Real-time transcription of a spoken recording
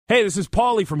Hey, this is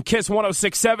Paulie from Kiss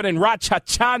 106.7 in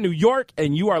Rochester, New York,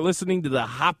 and you are listening to the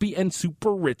Hoppe and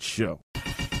Super Rich Show.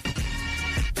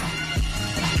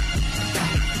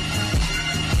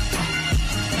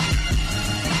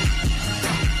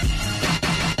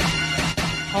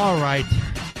 All right,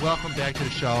 welcome back to the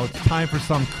show. It's time for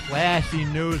some classy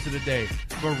news of the day.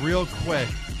 But real quick,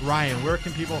 Ryan, where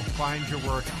can people find your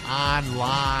work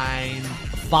online?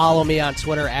 Follow me on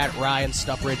Twitter at Ryan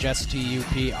Stuprich,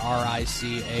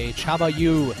 STUPRICH. How about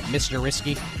you, Mr.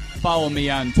 Risky? Follow me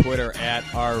on Twitter at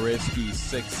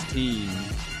RRisky16.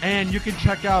 And you can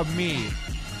check out me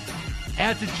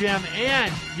at the gym,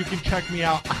 and you can check me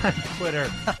out on Twitter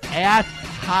at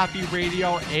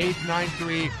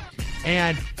HoppyRadio893.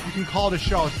 And you can call the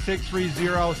show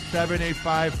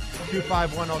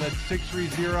 630-785-2510. That's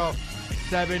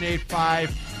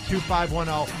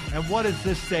 630-785-2510. And what does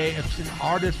this say if an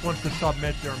artist wants to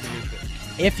submit their music?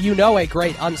 If you know a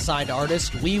great unsigned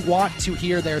artist, we want to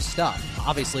hear their stuff.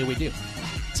 Obviously, we do.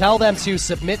 Tell them to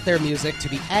submit their music to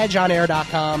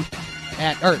theedgeonair.com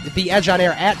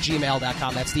theedgeonair at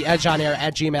gmail.com. That's theedgeonair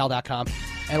at gmail.com.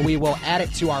 And we will add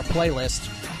it to our playlist.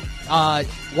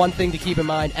 One thing to keep in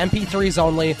mind, MP3s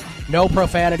only, no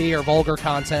profanity or vulgar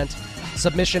content.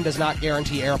 Submission does not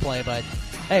guarantee airplay, but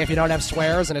hey, if you don't have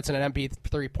swears and it's in an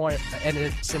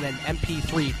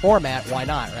MP3 format, why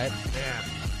not, right? Yeah.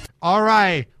 All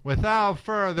right, without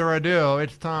further ado,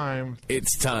 it's time.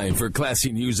 It's time for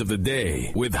classy news of the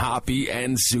day with Hoppe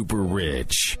and Super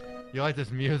Rich. You like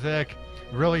this music?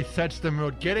 Really sets the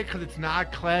mood. Get it? Because it's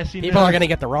not classy news. People are going to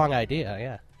get the wrong idea,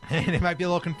 yeah. They might be a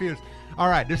little confused. All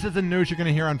right, this is the news you're going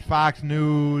to hear on Fox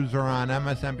News or on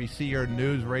MSNBC or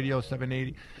News Radio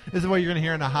 780. This is what you're going to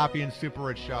hear in the Hoppe and Super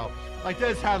Rich Show. Like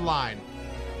this headline.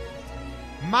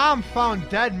 Mom found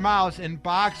dead mouse in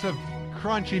box of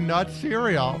Crunchy Nut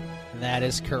cereal. That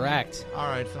is correct. All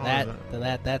right. So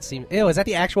that seems... Ew, is that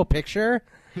the actual picture?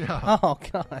 Yeah. Oh,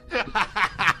 God.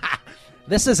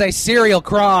 This is a serial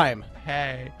crime.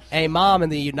 Hey. A mom in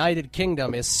the United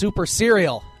Kingdom is super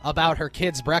serial about her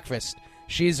kid's breakfast.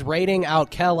 She's ratting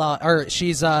out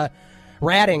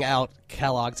ratting out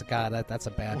Kellogg's. God, that's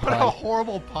a bad pun. What a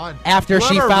horrible pun. After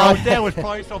Whoever she found wrote that was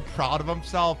probably so proud of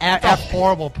himself. That's a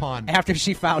horrible pun. After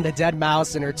she found a dead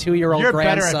mouse in her 2-year-old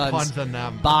grandson's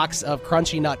box of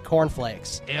Crunchy Nut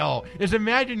cornflakes. Ew. Just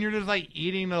imagine you're just like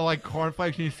eating the like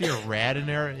cornflakes and you see a rat in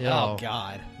there. Ew. Oh,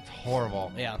 God. It's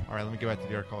horrible. Yeah. All right, let me get back to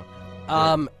the article.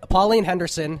 Pauline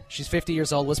Henderson, she's 50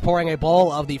 years old, was pouring a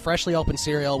bowl of the freshly opened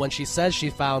cereal when she says she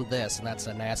found this, and that's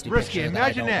a nasty Risky, picture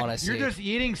imagine that I don't want to see. You're just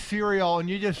eating cereal and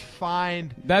you just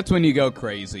find... That's when you go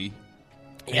crazy.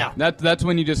 Yeah. That's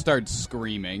when you just start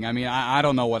screaming. I mean, I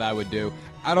don't know what I would do.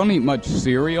 I don't eat much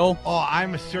cereal. Oh,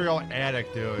 I'm a cereal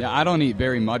addict, dude. Yeah, I don't eat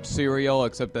very much cereal,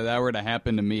 except that were to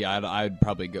happen to me, I'd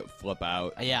probably go flip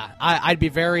out. Yeah, I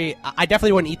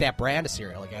definitely wouldn't eat that brand of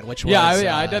cereal again, which was...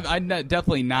 I'd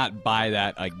definitely not buy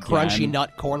that again. Crunchy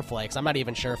Nut cornflakes. I'm not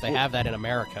even sure if they have that in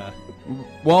America.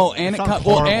 Well, and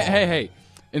hey,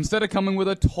 instead of coming with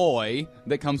a toy,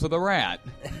 that comes with a rat.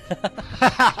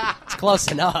 It's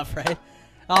close enough, right?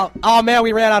 Oh, man,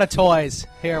 we ran out of toys.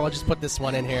 Here, we'll just put this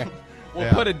one in here.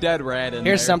 We'll put a dead rat in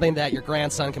Here's there. something that your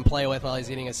grandson can play with while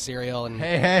he's eating his cereal and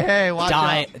watch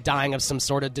out. dying of some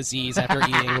sort of disease after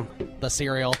eating the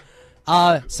cereal.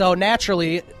 So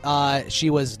naturally, she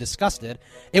was disgusted.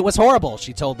 It was horrible,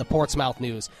 she told the Portsmouth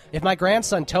News. If my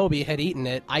grandson Toby had eaten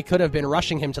it, I could have been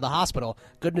rushing him to the hospital.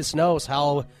 Goodness knows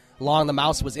how long the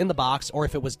mouse was in the box or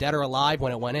if it was dead or alive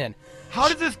when it went in. How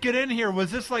did this get in here?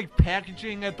 Was this like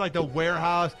packaging at like the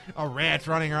warehouse? A rat's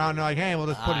running around and like, hey, we'll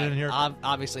just put it in here.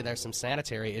 Obviously, there's some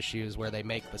sanitary issues where they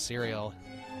make the cereal,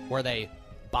 where they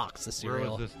box the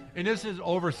cereal. Where is this? And this is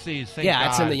overseas. Thank God.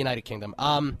 It's in the United Kingdom.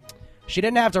 She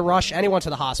didn't have to rush anyone to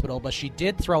the hospital, but she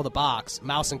did throw the box,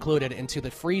 mouse included, into the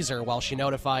freezer while she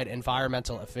notified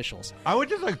environmental officials. I would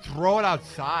just like throw it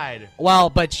outside. Well,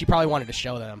 but she probably wanted to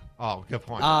show them. Oh, good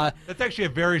point. That's actually a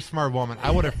very smart woman.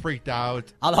 I would have freaked out.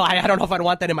 Although I don't know if I'd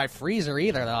want that in my freezer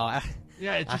either, though.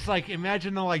 Yeah, it's just like,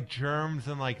 imagine the like germs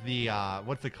and like the,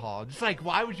 what's it called? Just like,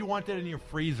 why would you want that in your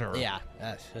freezer? Yeah,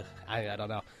 I don't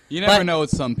know. You never know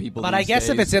with some people. But I guess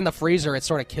if it's in the freezer, it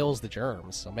sort of kills the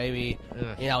germs. So maybe,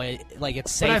 it's safe to keep it in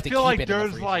the freezer. But I feel like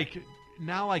there's like,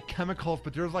 now like chemicals,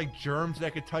 but there's like germs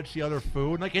that could touch the other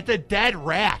food. Like, it's a dead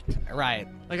rat. Right.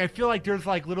 Like, I feel like there's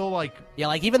like little like... Yeah,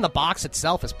 like even the box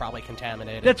itself is probably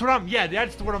contaminated. That's what I'm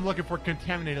looking for,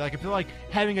 contaminated. Like, I feel like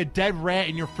having a dead rat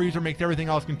in your freezer makes everything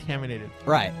else contaminated.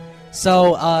 Right.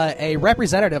 So a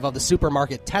representative of the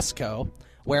supermarket Tesco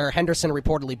where Henderson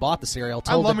reportedly bought the cereal.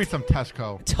 I love me some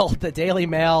Tesco. Told the Daily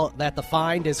Mail that the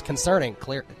find is concerning.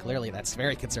 Clearly, that's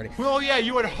very concerning. Well, yeah,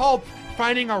 you would hope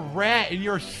finding a rat in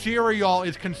your cereal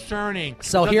is concerning.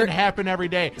 So it doesn't happen every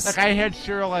day. Like, I had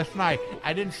cereal last night.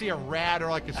 I didn't see a rat or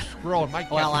like a squirrel.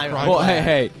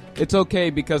 Hey, it's okay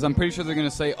because I'm pretty sure they're going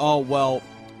to say, oh, well,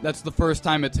 that's the first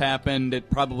time it's happened. It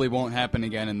probably won't happen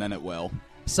again, and then it will.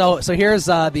 So here's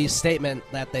the statement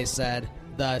that they said.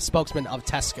 The spokesman of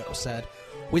Tesco said,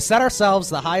 "We set ourselves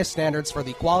the highest standards for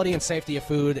the quality and safety of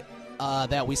food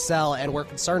that we sell, and we're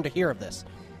concerned to hear of this.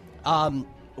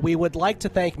 We would like to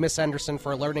thank Miss Henderson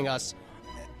for alerting us,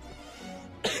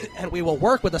 and we will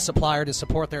work with the supplier to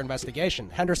support their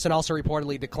investigation." Henderson also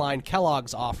reportedly declined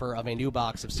Kellogg's offer of a new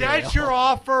box of cereal. That's your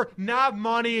offer, not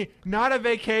money, not a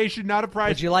vacation, not a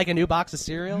price. Would you like a new box of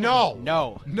cereal? No.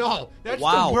 That's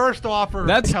the worst offer.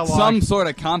 That's Kellogg's. some sort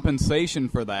of compensation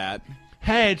for that.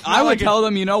 Hey, I would tell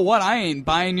them, you know what? I ain't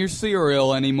buying your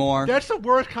cereal anymore. That's the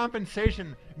worst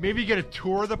compensation. Maybe you get a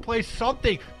tour of the place,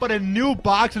 something. But a new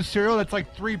box of cereal that's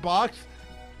like $3.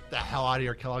 The hell out of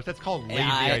your Kellogg's. That's called lazy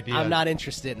ideas. I'm not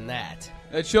interested in that.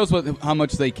 It shows how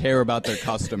much they care about their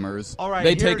customers. All right,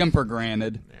 they take them for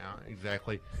granted. Yeah,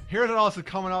 exactly. Here's what else is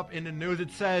coming up in the news.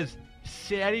 It says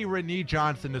Sadie Renee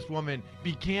Johnson, this woman,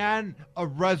 began a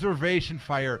reservation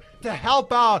fire to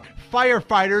help out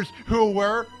firefighters who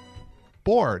were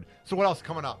bored. So what else is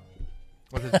coming up?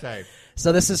 What does it say?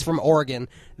 So this is from Oregon.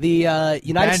 The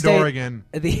United States... Oregon.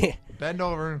 Bend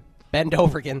over. Bend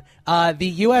over again. The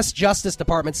U.S. Justice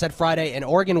Department said Friday an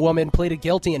Oregon woman pleaded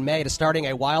guilty in May to starting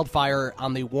a wildfire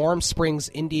on the Warm Springs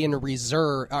Indian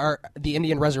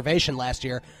Reservation last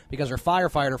year because her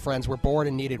firefighter friends were bored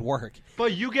and needed work.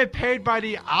 But you get paid by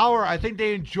the hour. I think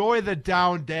they enjoy the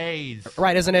down days.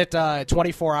 Right, isn't it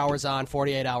 24 hours on,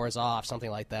 48 hours off,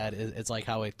 something like that? It's like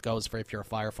how it goes if you're a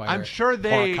firefighter. I'm sure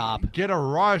they or a cop. get a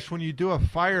rush when you do a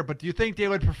fire, but do you think they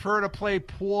would prefer to play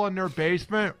pool in their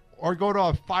basement or go to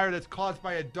a fire that's caused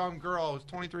by a dumb girl who's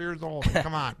 23 years old?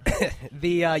 Come on.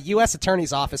 The U.S.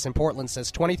 Attorney's Office in Portland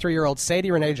says 23-year-old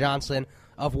Sadie Renee Johnson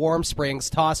of Warm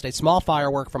Springs tossed a small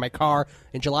firework from a car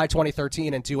in July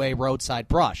 2013 into a roadside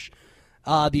brush.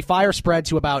 The fire spread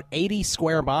to about 80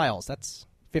 square miles. That's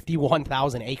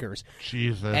 51,000 acres.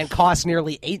 Jesus. And cost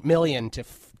nearly $8 million to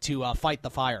fight the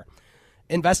fire.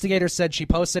 Investigators said she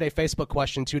posted a Facebook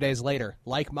question 2 days later.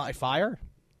 Like my fire?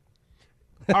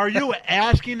 Are you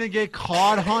asking to get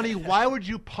caught, honey? Why would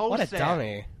you post that? What a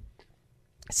dummy.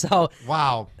 So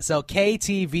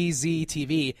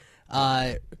KTVZ-TV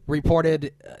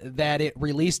reported that it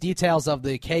released details of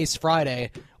the case Friday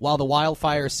while the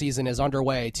wildfire season is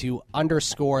underway to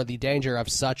underscore the danger of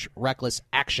such reckless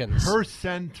actions. Her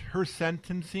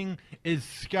sentencing is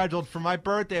scheduled for my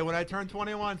birthday when I turn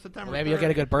 21, September 3rd. Maybe you'll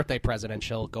get a good birthday present and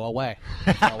she'll go away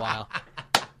for a while.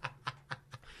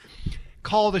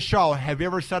 Call the show. Have you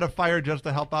ever set a fire just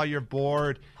to help out your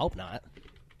bored? Hope not.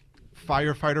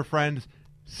 Firefighter friends,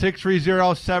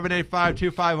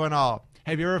 630-785-2510.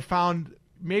 Have you ever found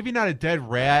maybe not a dead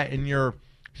rat in your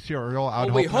cereal?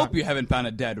 We hope you haven't found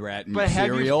a dead rat in your cereal.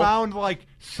 But have you found like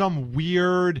some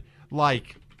weird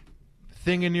like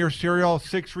thing in your cereal?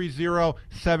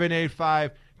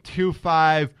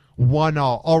 630-785-2510.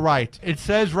 All right. It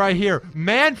says right here,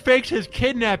 man fakes his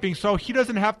kidnapping so he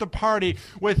doesn't have to party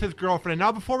with his girlfriend.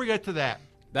 Now, before we get to that.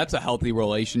 That's a healthy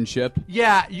relationship.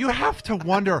 Yeah, you have to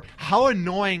wonder how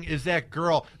annoying is that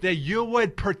girl that you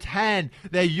would pretend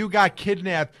that you got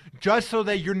kidnapped just so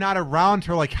that you're not around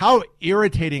her. Like, how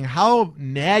irritating, how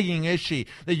nagging is she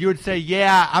that you would say,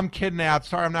 yeah, I'm kidnapped.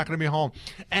 Sorry, I'm not going to be home.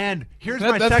 And here's my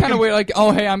second. That's kind of weird. Like,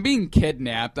 oh, hey, I'm being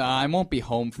kidnapped. I won't be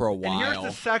home for a while. And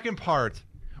here's the second part.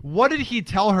 What did he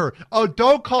tell her? Oh,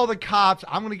 don't call the cops.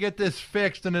 I'm going to get this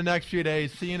fixed in the next few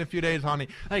days. See you in a few days, honey.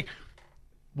 Like,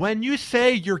 when you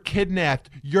say you're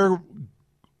kidnapped, your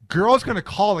girl's going to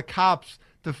call the cops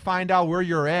to find out where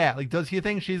you're at. Like, does he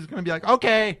think she's going to be like,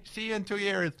 okay, see you in 2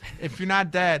 years if you're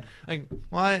not dead? Like,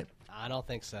 what? I don't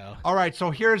think so. All right, so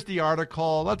here's the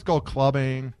article. Let's go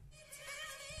clubbing.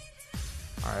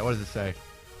 All right, what does it say?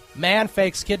 Man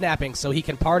fakes kidnapping so he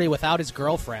can party without his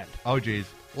girlfriend. Oh, geez.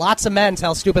 Lots of men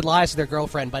tell stupid lies to their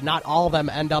girlfriend, but not all of them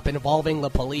end up involving the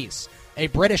police. A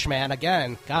British man,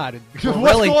 again, God. What's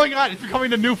going on? It's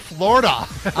becoming the new Florida.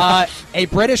 A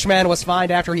British man was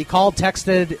fined after he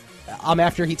texted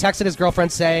his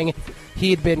girlfriend saying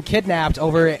he'd been kidnapped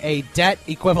over a debt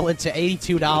equivalent to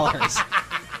 $82.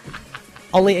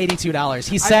 Only $82.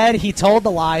 He said he told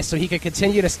the lie so he could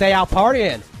continue to stay out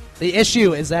partying. The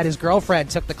issue is that his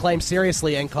girlfriend took the claim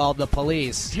seriously and called the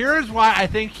police. Here's why I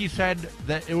think he said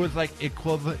that it was like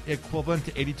equivalent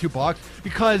to $82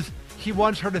 because he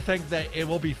wants her to think that it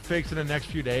will be fixed in the next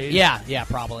few days. Yeah,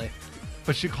 probably.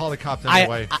 But she called the cops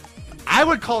anyway. I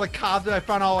would call the cops if I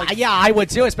found out. Like, yeah, I would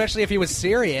too, especially if he was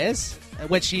serious,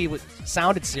 which he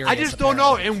sounded serious. I just don't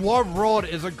know. In what world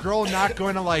is a girl not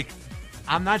going to, like,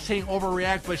 I'm not saying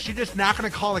overreact, but she's just not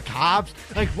going to call the cops?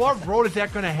 Like, what road is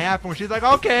that going to happen when she's like,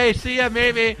 okay, see ya,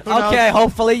 maybe. Who knows?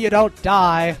 Hopefully you don't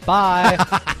die. Bye.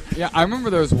 Yeah, I remember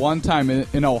there was one time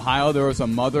in Ohio, there was a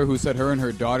mother who said her and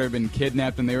her daughter had been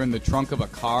kidnapped and they were in the trunk of a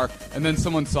car, and then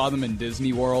someone saw them in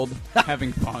Disney World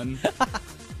having fun.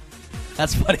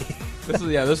 That's funny. This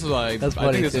is like, That's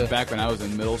I think this funny, is back when I was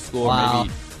in middle school, Wow. or maybe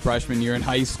freshman year in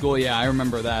high school. Yeah, I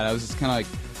remember that. I was just kind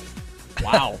of like,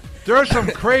 wow. There are some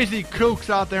crazy kooks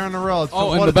out there on the road. So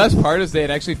Oh, and the best part is they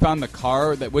had actually found the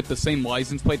car that with the same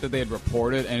license plate that they had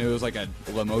reported, and it was like a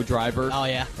limo driver. Oh,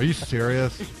 yeah. Are you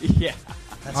serious? Yeah.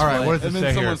 That's All right, funny. what does it And then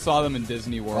say someone here? saw them in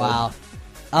Disney World.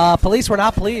 Wow. Police were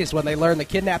not pleased when they learned the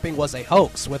kidnapping was a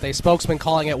hoax, with a spokesman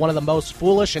calling it one of the most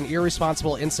foolish and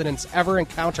irresponsible incidents ever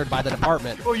encountered by the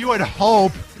department. Well, you would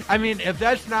hope. I mean, if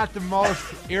that's not the most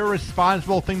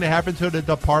irresponsible thing to happen to the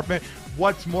department,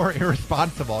 what's more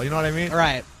irresponsible? You know what I mean?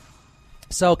 Right.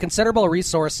 So considerable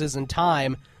resources and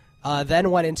time then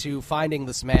went into finding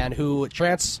this man who it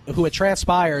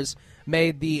transpires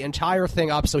made the entire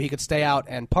thing up so he could stay out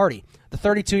and party. The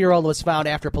 32-year-old was found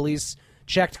after police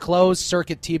checked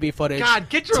closed-circuit TV footage. God,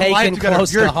 get your taken life together.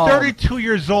 close You're to home. 32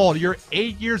 years old. You're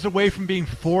 8 years away from being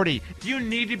 40. Do you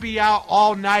need to be out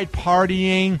all night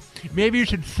partying? Maybe you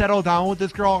should settle down with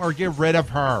this girl or get rid of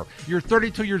her. You're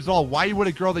 32 years old. Why are you with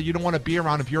a girl that you don't want to be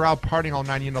around if you're out partying all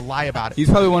night and you're going to lie about it? He's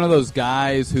probably one of those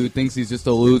guys who thinks he's just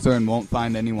a loser and won't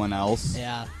find anyone else.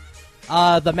 Yeah.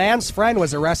 The man's friend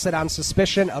was arrested on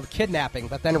suspicion of kidnapping,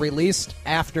 but then released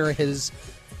after his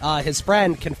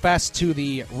friend confessed to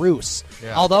the ruse.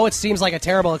 Yeah. Although it seems like a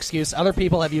terrible excuse, other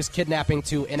people have used kidnapping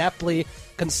to ineptly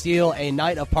conceal a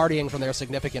night of partying from their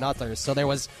significant others. So there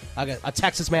was a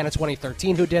Texas man in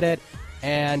 2013 who did it,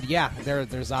 and yeah,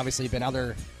 there's obviously been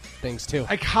other things too.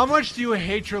 Like, how much do you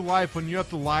hate your life when you have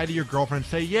to lie to your girlfriend and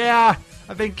say, yeah,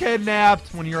 I've been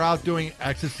kidnapped, when you're out doing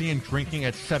ecstasy and drinking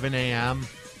at 7 a.m.?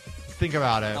 Think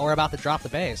about it. Oh, we're about to drop the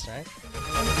bass, right?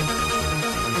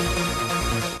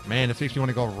 Man, this makes me want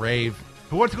to go rave.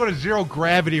 Who wants to go to zero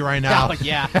gravity right now? Oh,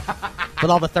 yeah. With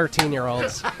all the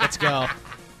 13-year-olds. Let's go.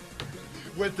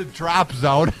 With the drop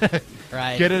zone.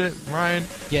 Right. Get it, Ryan?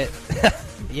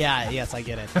 Yeah, yes, I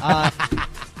get it.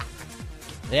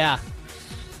 Yeah.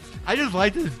 I just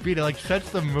like this beat. It, like,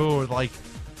 sets the mood. Like,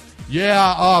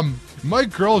 yeah, my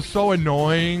girl's so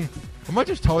annoying. I might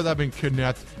just tell her that I've been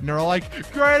kidnapped. And they're all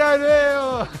like, great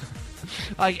idea!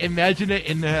 Like, imagine it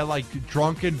in the, like,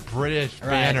 drunken British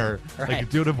manner. Right. Like,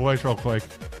 do the voice real quick.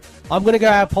 I'm going to go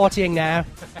out partying now.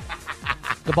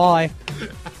 Goodbye.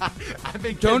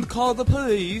 Don't call the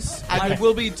police. I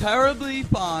will be terribly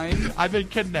fine. I've been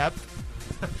kidnapped.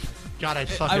 God, I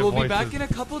suck I at will voices. be back in a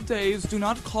couple days. Do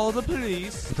not call the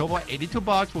police. Until what,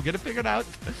 $82? We'll get it figured out.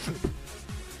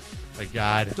 My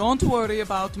God. Don't worry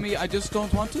about me. I just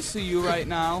don't want to see you right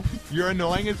now. You're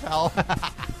annoying as hell.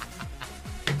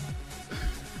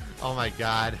 Oh, my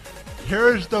God.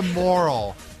 Here's the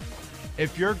moral.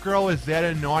 If your girl is that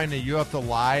annoying that you have to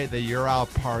lie that you're out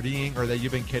partying or that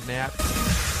you've been kidnapped,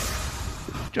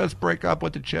 just break up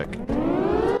with the chick. The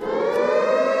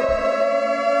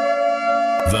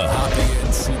Hoppe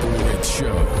and SuperRICH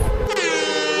Show.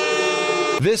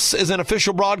 This is an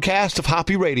official broadcast of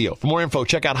Hoppe Radio. For more info,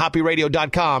 check out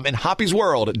hopperadio.com and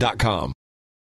hoppesworld.com.